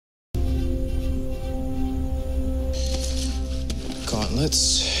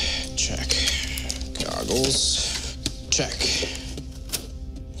Gauntlets, check. Goggles, check.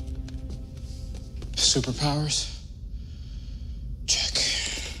 Superpowers, check.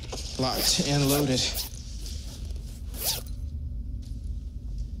 Locked and loaded.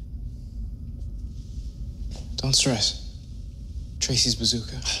 Don't stress. Tracy's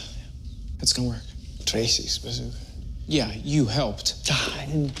bazooka. It's gonna work. Tracy's bazooka? Yeah, you helped.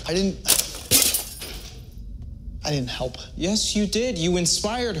 I didn't help. Yes, you did. You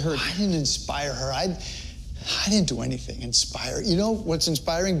inspired her. I didn't inspire her. I didn't do anything inspire. You know what's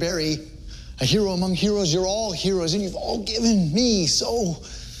inspiring, Barry? A hero among heroes. You're all heroes, and you've all given me so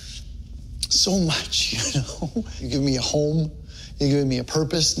much, you know? You give me a home. You gave me a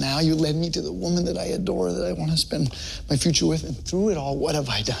purpose. Now you led me to the woman that I adore, that I want to spend my future with. And through it all, what have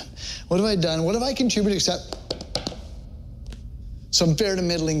I done? What have I done? What have I contributed except some fair to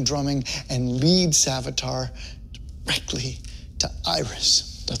middling drumming and lead Savitar directly to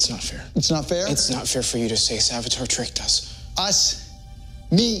Iris? That's not fair. It's not fair? It's not fair for you to say Savitar tricked us. Us?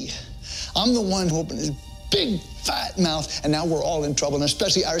 Me? I'm the one who opened his big, fat mouth, and now we're all in trouble, and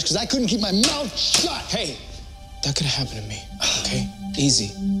especially Iris, because I couldn't keep my mouth shut. Hey, that could have happened to me, okay?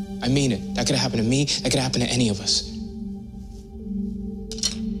 Easy. I mean it. That could have happened to me. That could happen to any of us.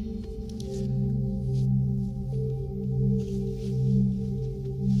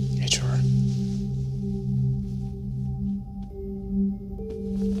 HR.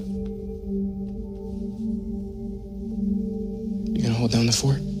 You gonna hold down the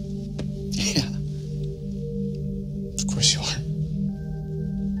fort? Yeah. Of course you are.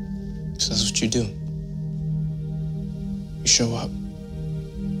 Because that's what you do. You show up.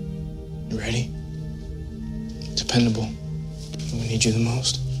 You ready? Dependable. When we need you the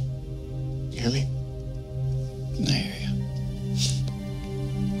most. You hear me? I hear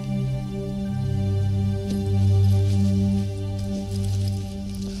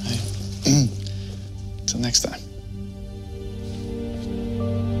you. Till next time.